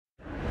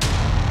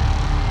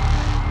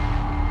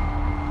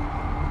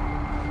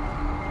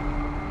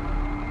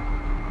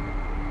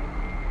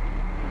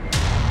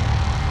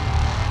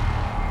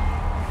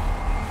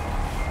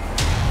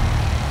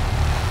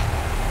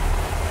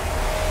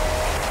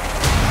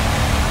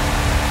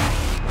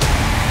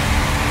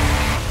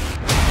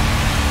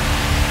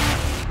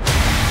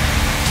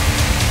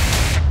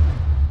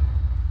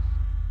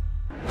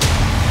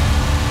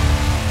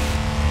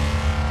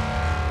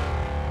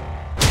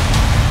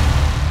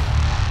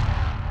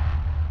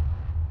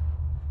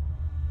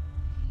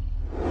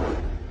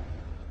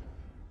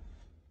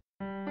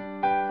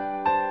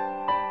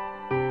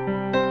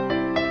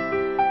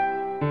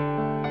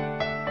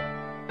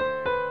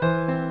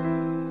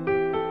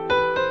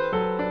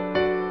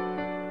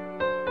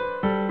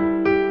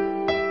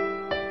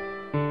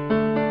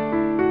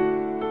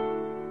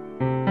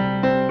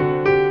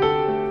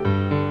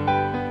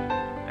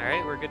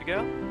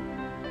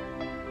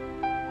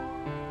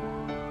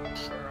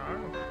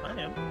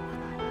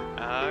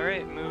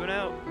moving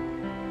out.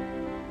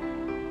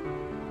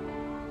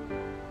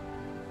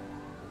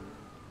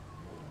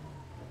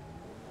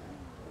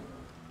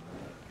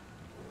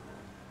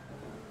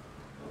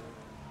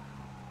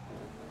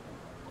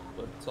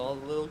 But it's all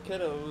the little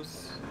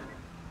kiddos.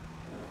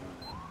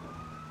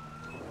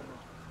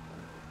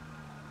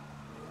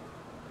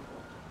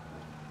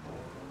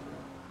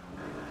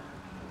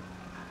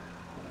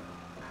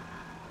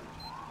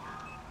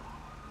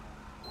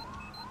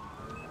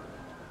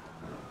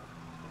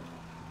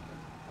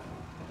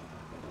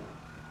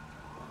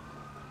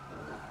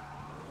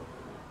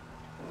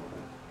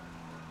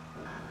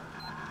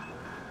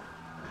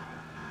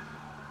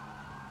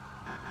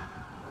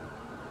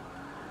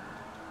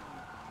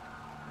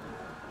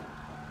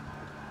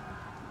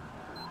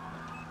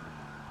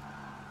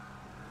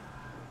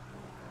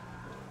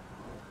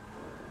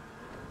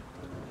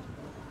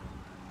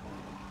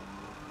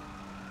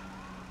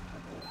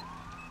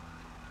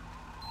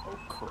 Oh,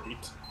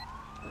 great.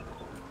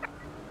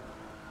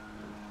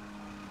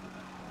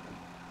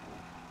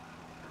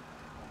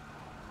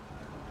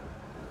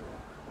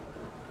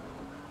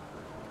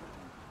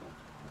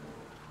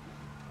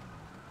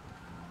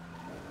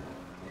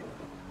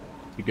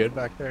 You good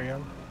back there,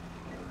 Young?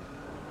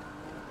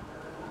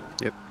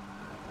 Yep.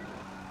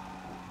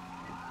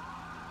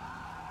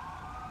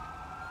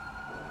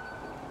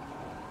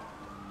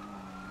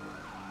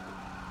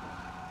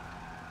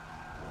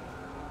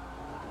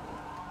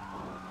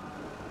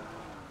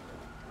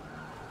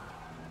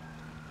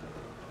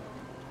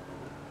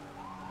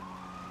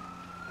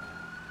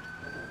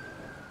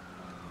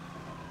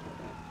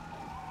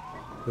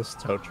 This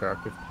tow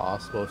truck, if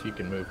possible, if you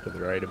can move to the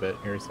right a bit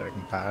here so I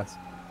can pass.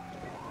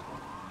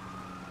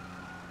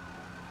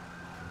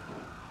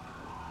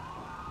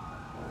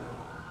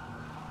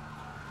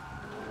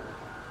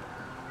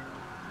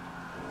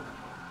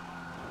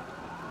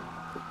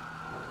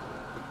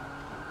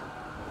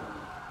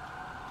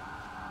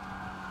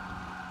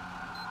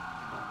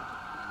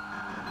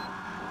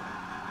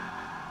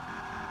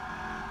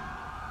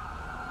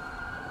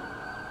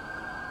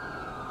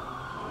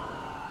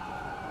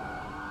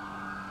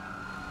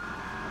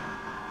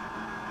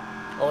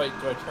 Oh wait,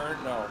 do I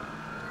turn? No.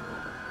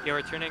 Yeah,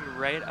 we're turning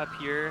right up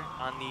here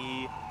on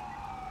the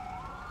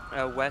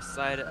west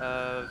side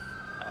of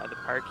the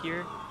park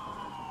here.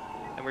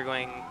 And we're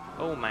going,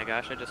 oh my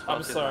gosh, I just fell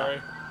I'm to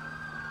sorry.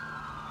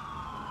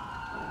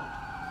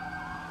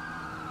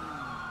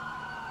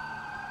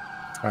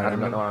 Alright, I do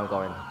not know where I'm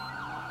going.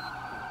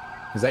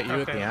 Is that you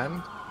at Okay. the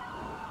end?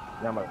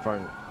 Yeah, I'm at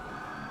front.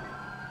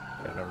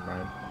 Yeah, never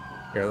mind.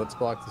 Here, let's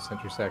block this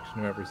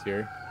intersection, whoever's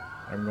here.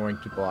 I'm going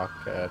to block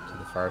to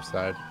the far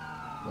side.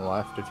 On the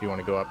left, if you want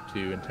to go up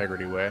to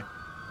Integrity Way.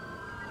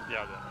 Yeah,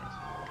 I'll do that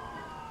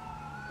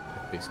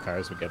next. If these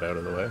cars would get out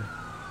of the way.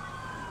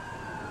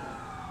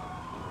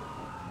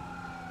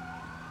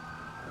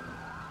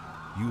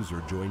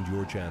 User joined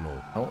your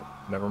channel. Oh,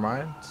 never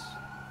mind.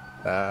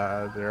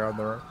 They're on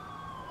the road.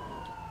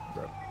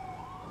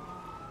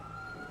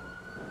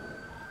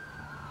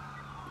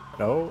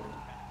 No.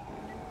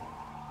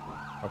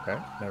 Okay,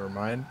 never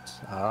mind.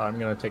 I'm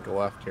gonna take a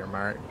left here,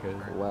 Mark,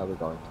 because Where are we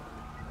going?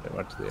 they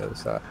went to the other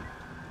side.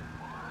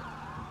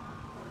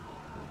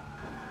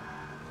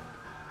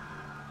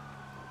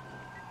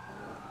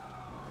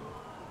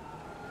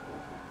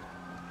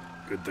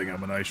 Good thing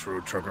I'm an ice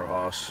road trucker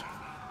hoss.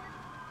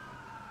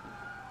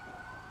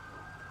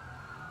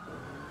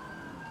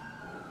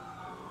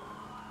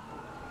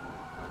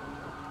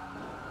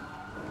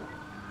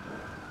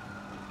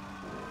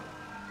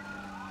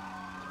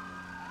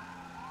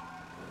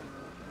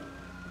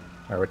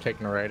 Alright, we're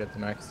taking a right at the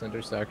next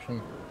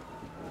intersection.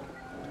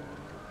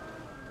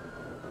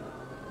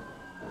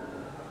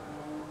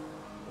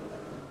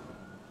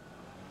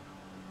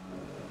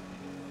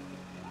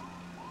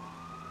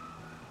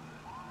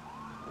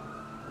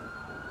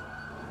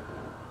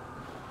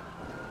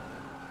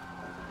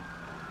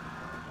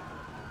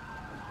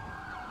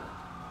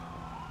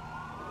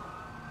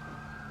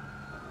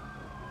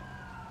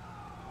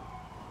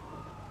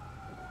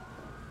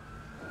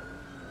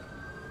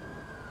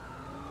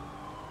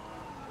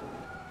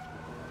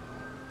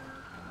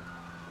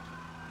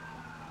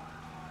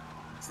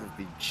 This is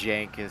the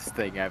jankest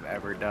thing I've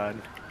ever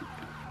done.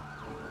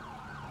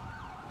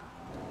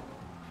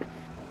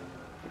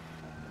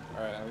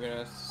 Alright, I'm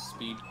gonna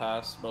speed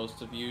past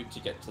most of you to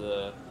get to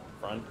the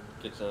front,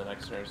 get to the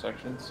next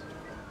intersections.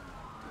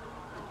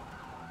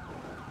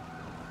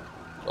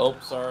 Oh,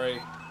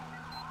 sorry.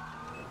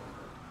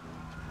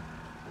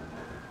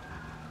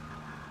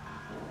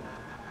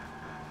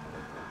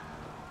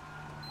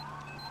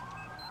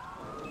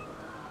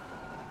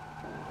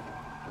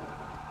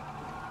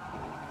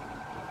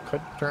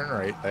 Could turn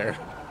right there.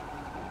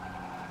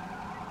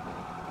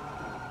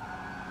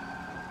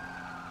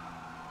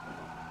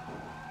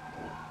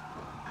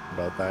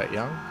 About that,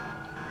 Young?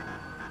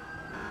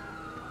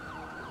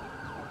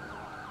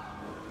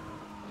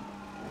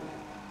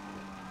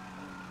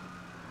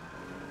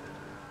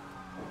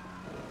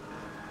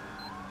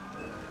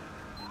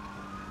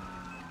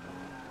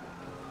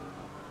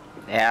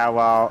 Yeah,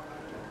 well,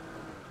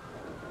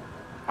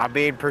 I'm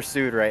being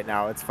pursued right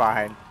now. It's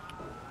fine.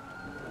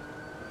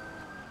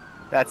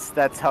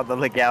 That's how the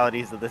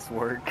legalities of this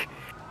work.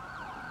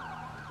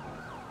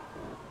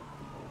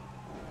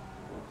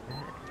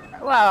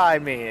 Well, I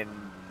mean,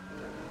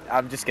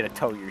 I'm just gonna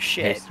tow your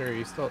Hey, shit. sir, are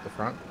you still at the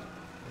front?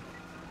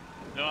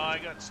 No, I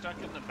got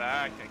stuck in the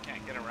back. I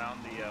can't get around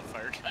the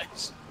fire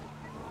guys.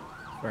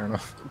 Fair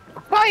enough.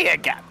 Fire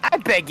guy, I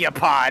beg your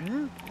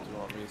pardon. Do you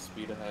want me to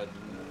speed ahead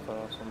and cut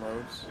off some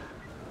roads?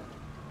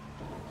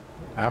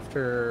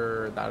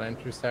 After that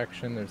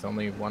intersection, there's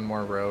only one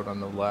more road on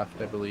the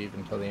left, I believe,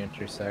 until the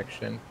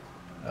intersection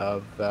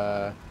of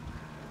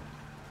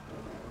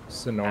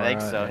Sonora. I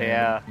think so, and-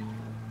 yeah.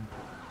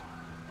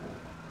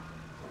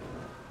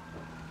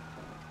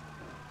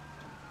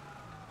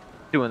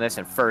 Doing this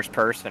in first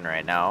person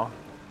right now.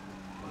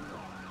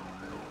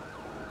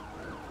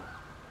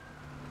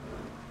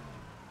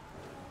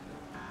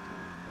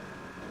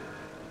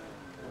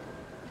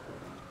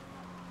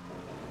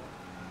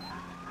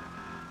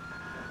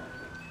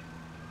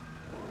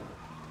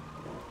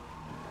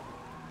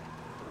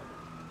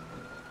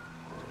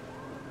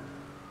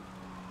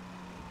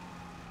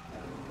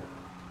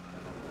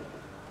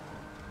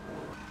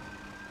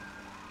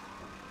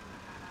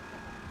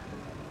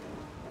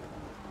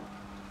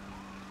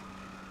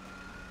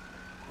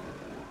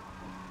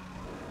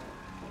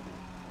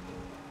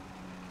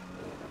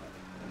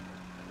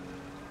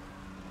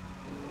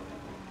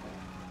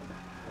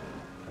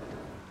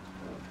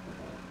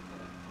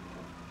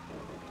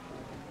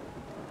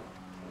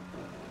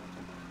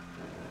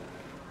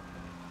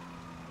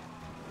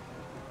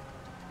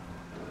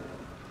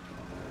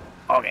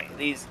 Okay,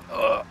 these.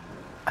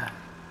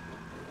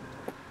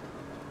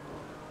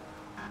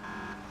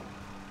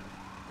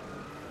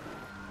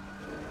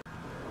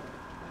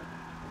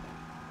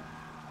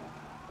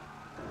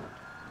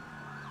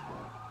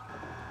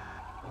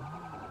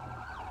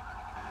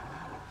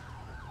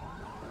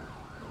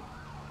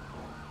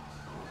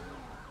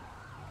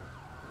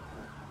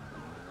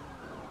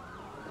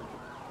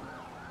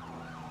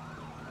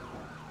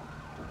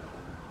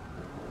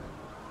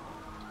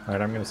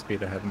 Alright, I'm gonna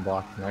speed ahead and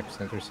block the next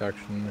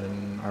intersection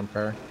in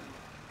Empire.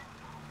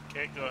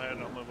 Okay, go ahead.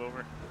 I'll move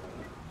over.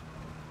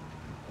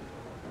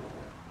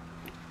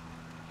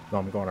 So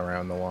I'm going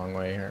around the long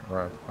way here,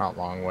 or not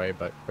long way,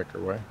 but quicker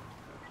way.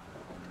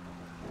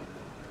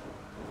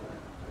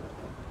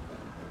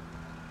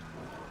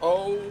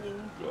 Oh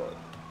god.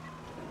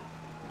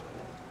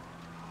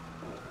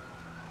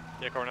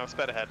 Yeah, Corin, I've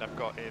sped ahead and I've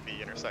got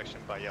the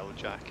intersection by Yellow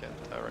Jack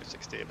and Route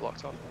 68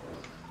 blocked off.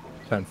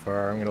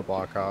 10-4, I'm gonna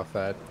block off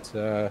at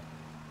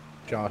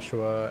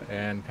Joshua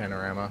and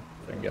Panorama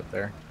if I can get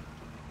there.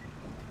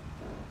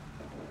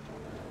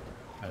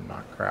 And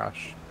not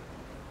crash.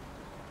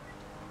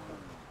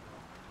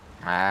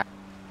 Ah.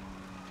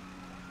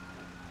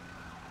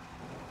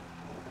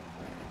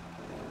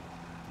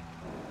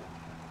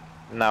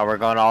 No, we're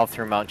going all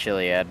through Mount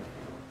Chiliad.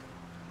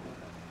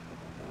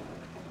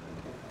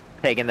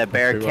 Taking the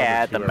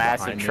Bearcat, the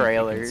massive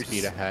trailers.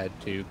 Speed ahead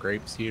to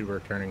Grapeseed. We're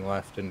turning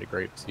left into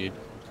Grapeseed.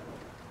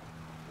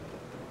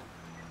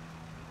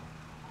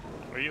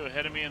 Are you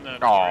ahead of me in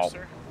the Oh. north,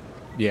 sir?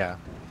 Yeah.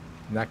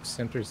 Next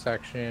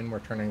intersection, we're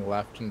turning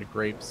left into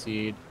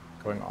Grapeseed,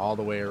 going all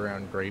the way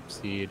around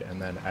Grapeseed,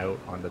 and then out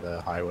onto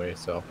the highway.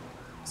 So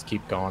just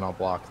keep going. I'll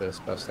block this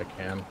best I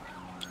can.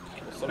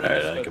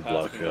 Alright, I can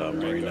block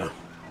Marina.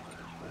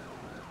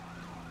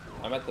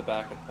 I'm at the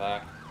back of the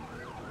pack.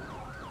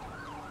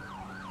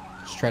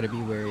 Just try to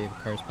be wary of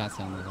cars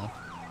passing on the left.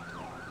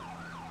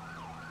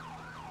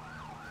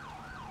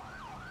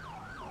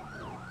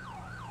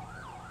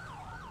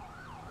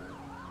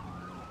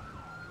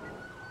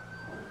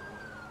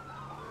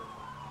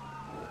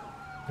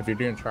 If you're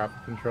doing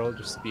traffic control,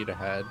 just speed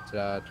ahead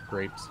to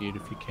Grapeseed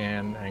if you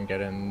can, and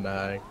get in.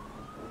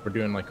 We're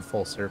doing like a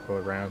full circle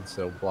around,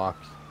 so block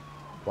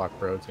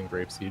roads in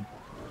Grapeseed.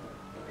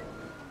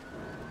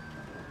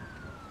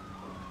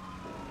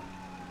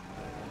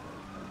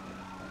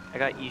 I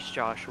got East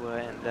Joshua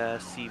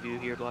and Seaview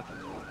here blocking.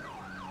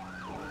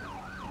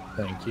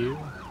 Thank you.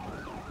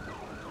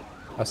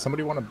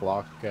 Somebody want to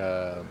block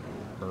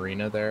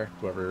Marina there?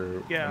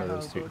 Whoever. Yeah, one of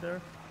those I'll two. go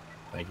there.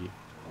 Thank you.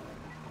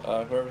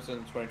 Whoever's in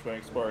 2020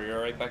 Explorer,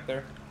 you're right back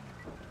there?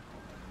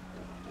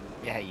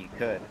 Yeah, you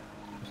could.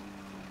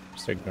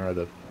 Just ignore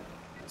the.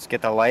 Let's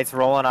get the lights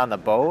rolling on the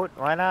boat.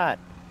 Why not?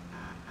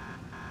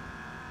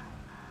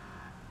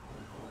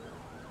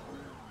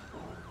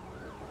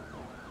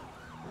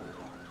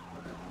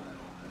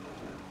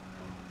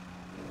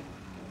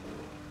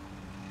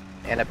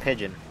 And a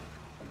pigeon.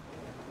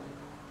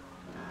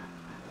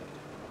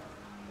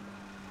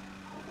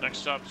 Next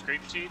stop is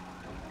Grapeseed.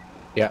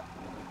 Yeah.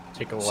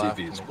 Take a left.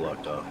 CV's and-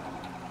 blocked off.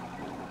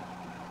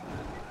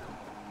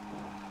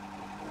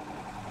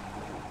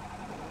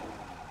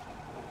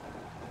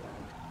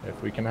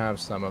 If we can have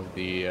some of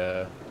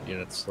the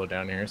units slow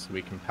down here so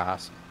we can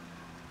pass,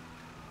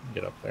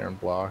 get up there and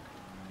block.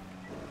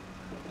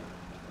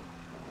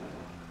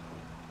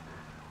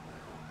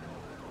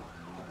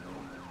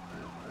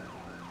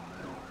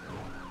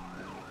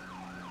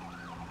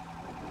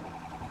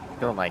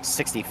 Doing like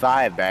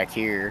 65 back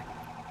here.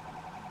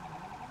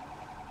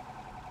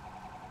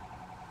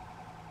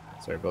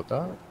 Sorry about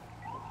that.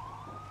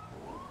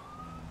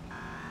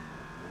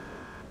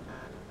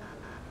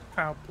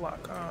 I'll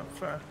block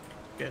off,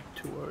 get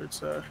towards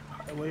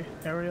highway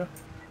area.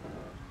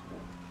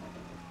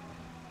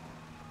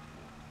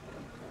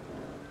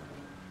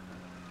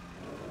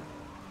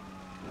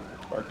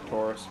 Park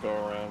Taurus, go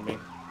around me.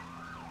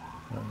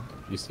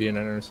 If you see an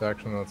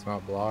intersection that's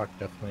not blocked,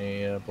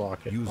 definitely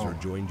block it. User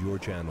joined your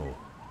channel.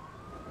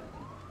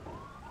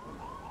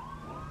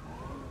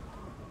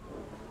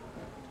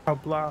 I'll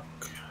block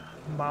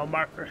mile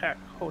marker Hack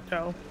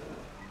Hotel.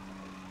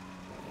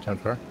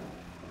 10-4.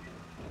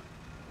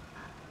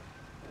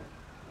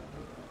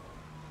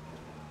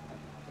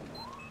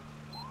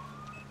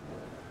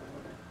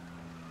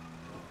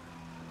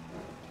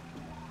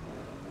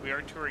 We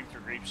are touring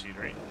through Grapeseed,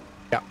 right?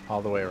 Yeah,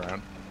 all the way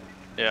around.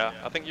 Yeah,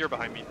 I think you're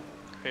behind me.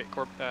 Hey,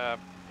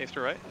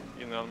 Aster, right?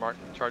 You know the mark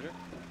Charger?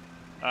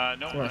 No,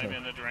 I'm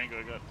in the Durango.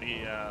 I got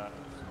the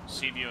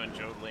Seaview and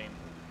Jode Lane.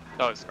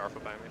 Oh, it's Scarfo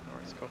behind me.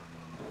 Alright, cool.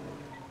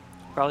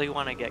 Probably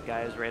want to get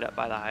guys right up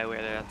by the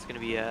highway there. That's going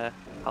to be a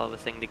hell of a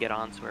thing to get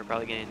on, so we're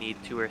probably going to need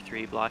 2 or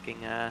 3 blocking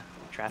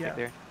traffic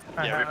there.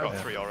 Yeah, we've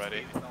got 3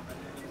 already.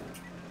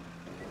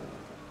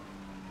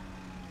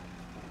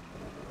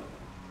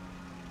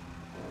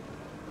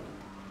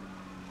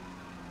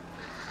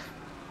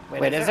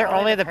 Wait, is there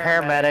only the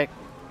paramedic?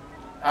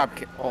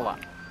 Okay, hold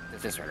on.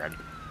 Disregard.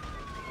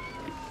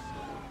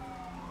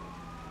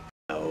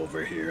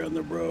 Over here on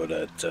the road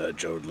at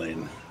Jode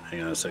Lane.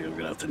 Hang on a second, I'm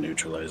gonna have to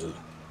neutralize it.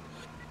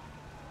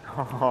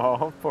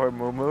 Oh, poor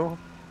Moo Moo.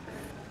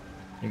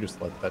 You just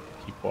let that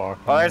keep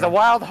walking. Oh, there's a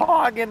wild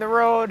hog in the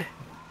road.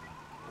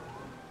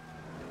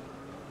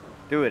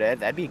 Dude,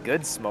 that'd be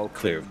good smoke.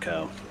 Clear of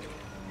cow.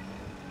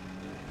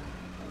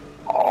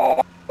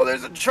 Oh,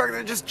 there's a truck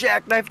that just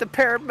jackknifed the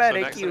paramedic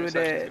so next intersection is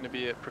unit. going to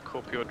be at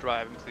Procopio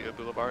Drive and Cleo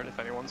Boulevard if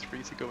anyone's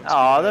free to go and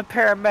Oh, the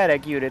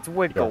paramedic unit's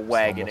wiggle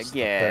wagging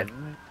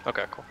again.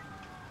 Okay, cool.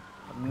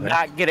 I'm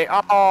not getting.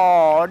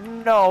 Oh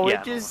no!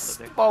 Yeah, it just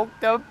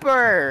smoked a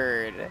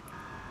bird.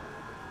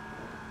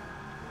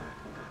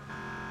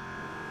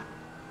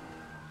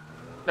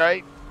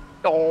 Right?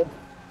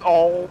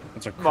 Oh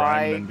That's a my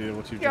crime, Lindy,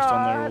 what you've just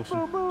done there, Wilson.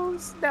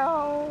 Boo-boos,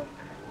 no.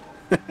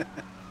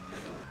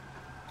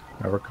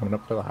 We're coming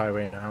up to the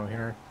highway now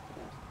here.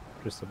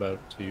 Just about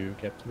to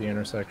get to the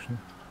intersection.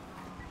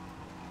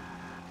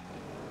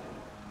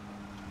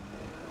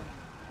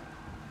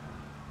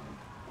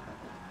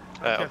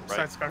 Right.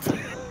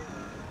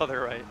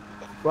 Other right.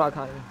 Rock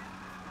honey.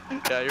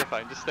 Yeah, you're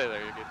fine. Just stay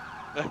there. You're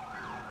good.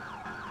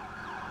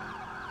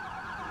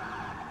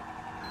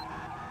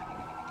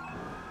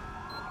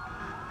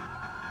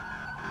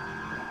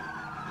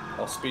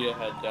 I'll speed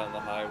ahead down the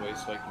highway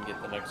so I can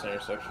get the next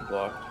intersection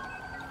blocked.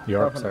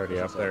 York's already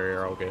up there,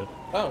 you're all good.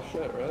 Oh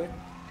shit, really?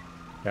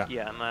 Yeah.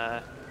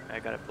 Yeah, I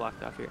got it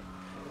blocked off here.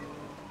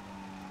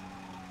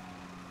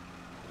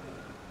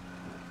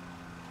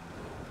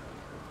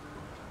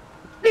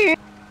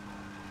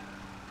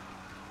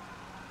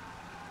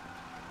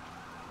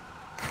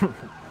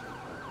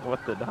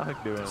 What's the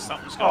dog doing?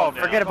 Something's Oh,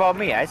 going forget down. about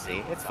me. I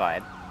see. It's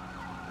fine.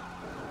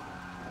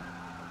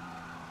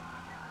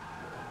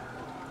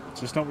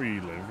 Is this not where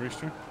you live,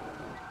 Rooster?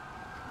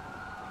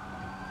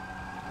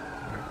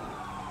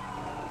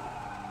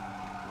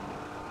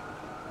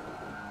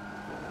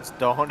 Just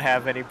don't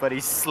have anybody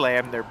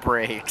slam their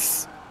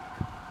brakes,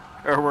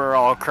 or we're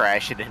all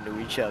crashing into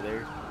each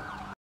other.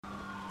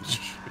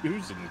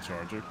 Who's in the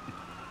Charger?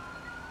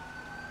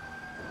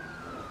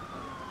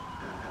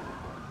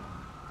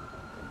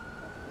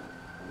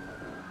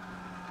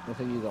 What's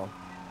a use on?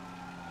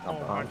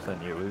 I'm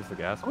saying you lose the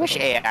gas. I wish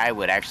AI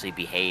would actually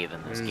behave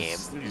in this game.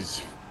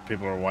 These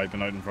people are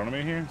wiping out in front of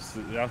me here. It's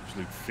the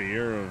absolute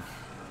fear of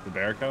the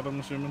Bearcat, I'm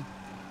assuming.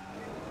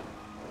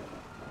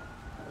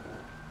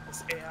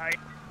 It's AI.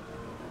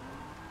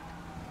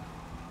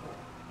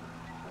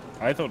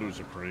 I thought it was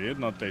a parade,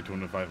 not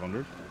Daytona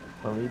 500.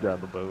 Let me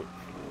drive the boat.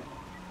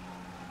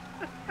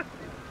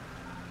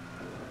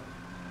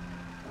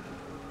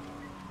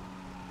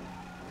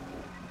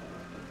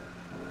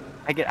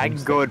 I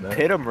can go and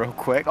pit him real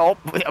quick. Oh,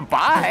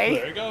 bye.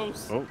 There he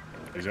goes. Oh,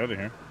 he's out of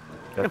here.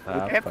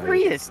 What did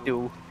Prius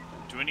do?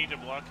 Do we need to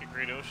block a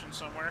Great Ocean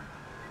somewhere?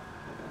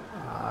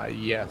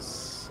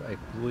 Yes, I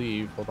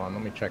believe. Hold on,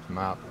 let me check the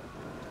map.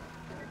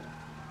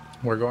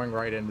 We're going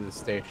right into the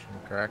station,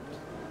 correct?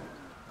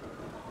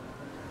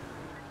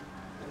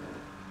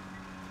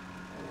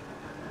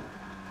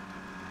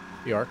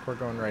 York, we're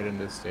going right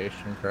into the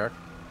station, correct?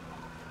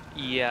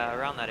 Yeah,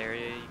 around that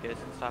area, you guys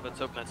can stop.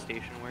 It's open at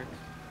Station Works.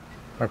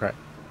 Okay.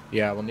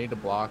 Yeah, we'll need to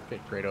block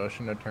at Great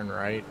Ocean to turn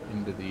right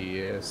into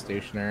the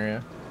station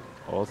area.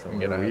 Awesome.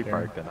 Get Where out we here.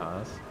 parked in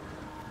us.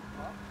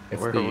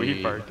 If Where are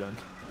we parked in?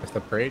 If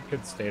the parade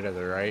could stay to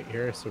the right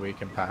here so we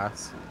can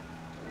pass.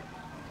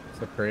 If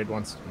the parade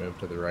wants to move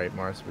to the right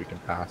more so we can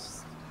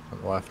pass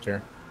on the left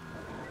here.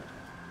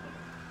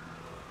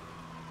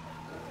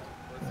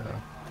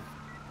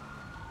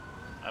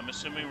 I'm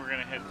assuming we're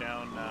gonna head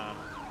down.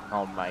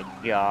 Oh my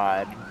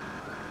god.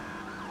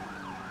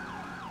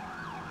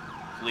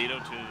 Toledo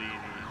to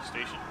the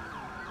station.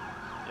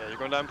 Yeah, you're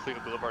going down Toledo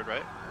Boulevard,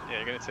 right? Yeah,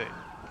 you're gonna take.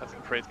 I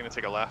think the parade's gonna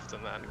take a left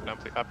and then go down.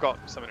 I've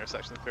got some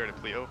intersections clear to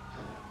Toledo.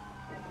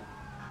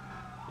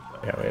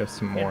 Yeah, we have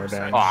some more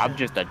down. Oh, I'm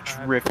just a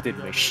drifted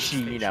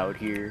machine out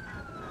here.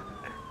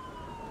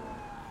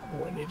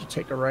 We need to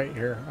take a right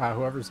here.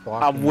 Whoever's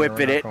blocking. I'm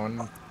whipping it.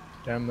 Going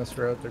down this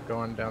road. They're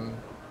going down.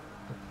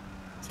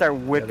 Start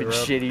whipping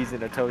shitties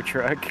in a tow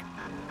truck.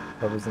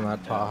 Whoever's in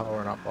that Tahoe,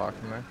 we're not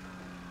blocking there.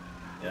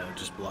 Yeah,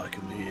 just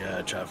blocking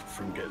the traffic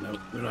from getting out.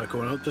 They're not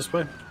going out this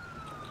way.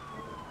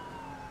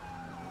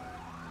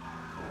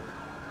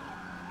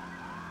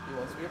 He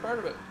wants to be a part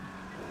of it.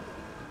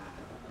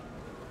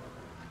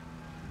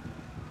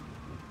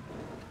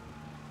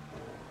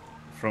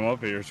 From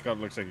up here, Scott,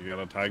 looks like you got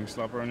a tag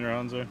slapper on your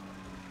hands there.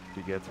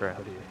 She gets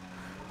rowdy.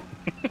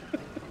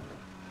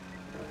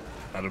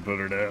 Had to put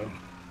her down.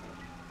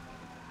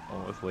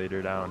 Almost laid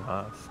her down,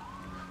 Haas.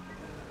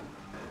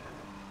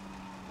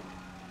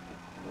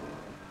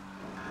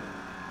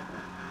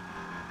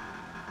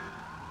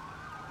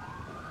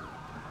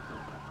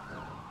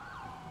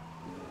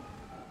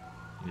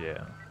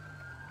 Yeah.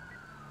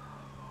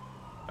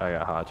 I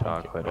got hot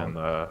chocolate in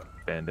the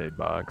Band-Aid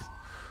box.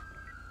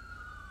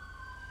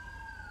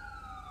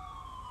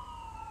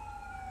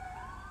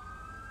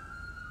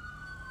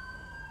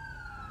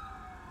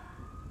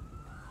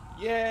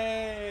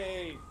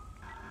 Yay!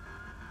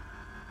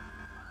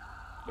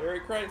 Merry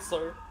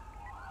Chrysler.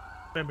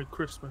 Merry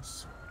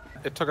Christmas.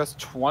 It took us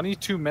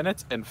 22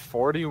 minutes and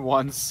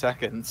 41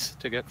 seconds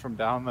to get from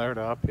down there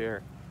to up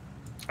here.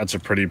 That's a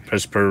pretty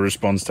piss poor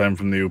response time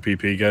from the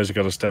OPP guys. You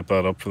got to step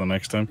that up for the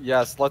next time.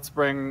 Yes, let's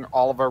bring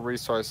all of our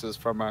resources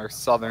from our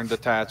southern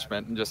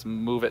detachment and just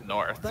move it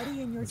north.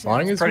 As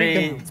long as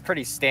It's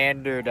pretty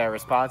standard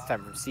response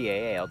time from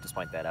CAA, I'll just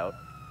point that out.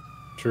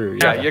 True.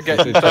 Yeah, you're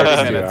getting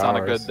 30 minutes on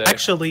a good day.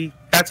 Actually,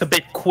 that's a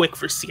bit quick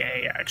for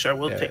CAA. Actually,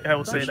 I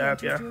will say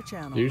that. Yeah.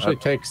 It usually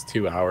takes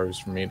 2 hours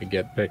for me to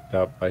get picked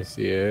up by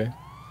CAA.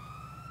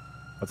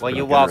 Well,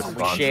 you're welcome.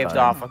 We shaved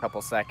off a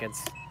couple seconds.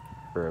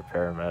 For a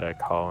paramedic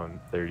hauling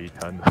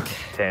 30-ton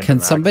tandem Can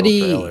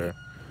somebody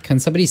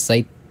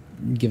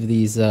give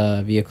these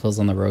vehicles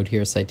on the road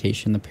here a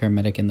citation? The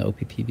paramedic and the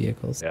OPP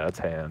vehicles. Yeah, that's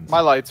hands.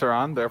 My lights are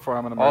on, therefore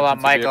I'm an emergency Hold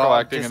on, Michael. vehicle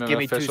acting Just in give an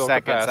me 2 official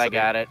seconds. capacity. I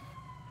got it.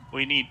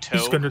 We need tow.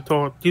 He's gonna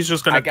tow. He's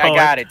just gonna. I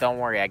got it. Don't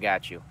worry. I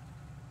got you.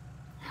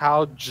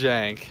 How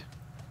jank.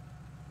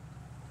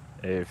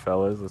 Hey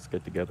fellas, let's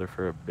get together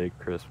for a big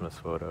Christmas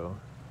photo.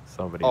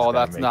 Somebody's Oh, gotta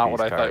that's make not these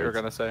what I thought you were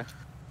cards. gonna say.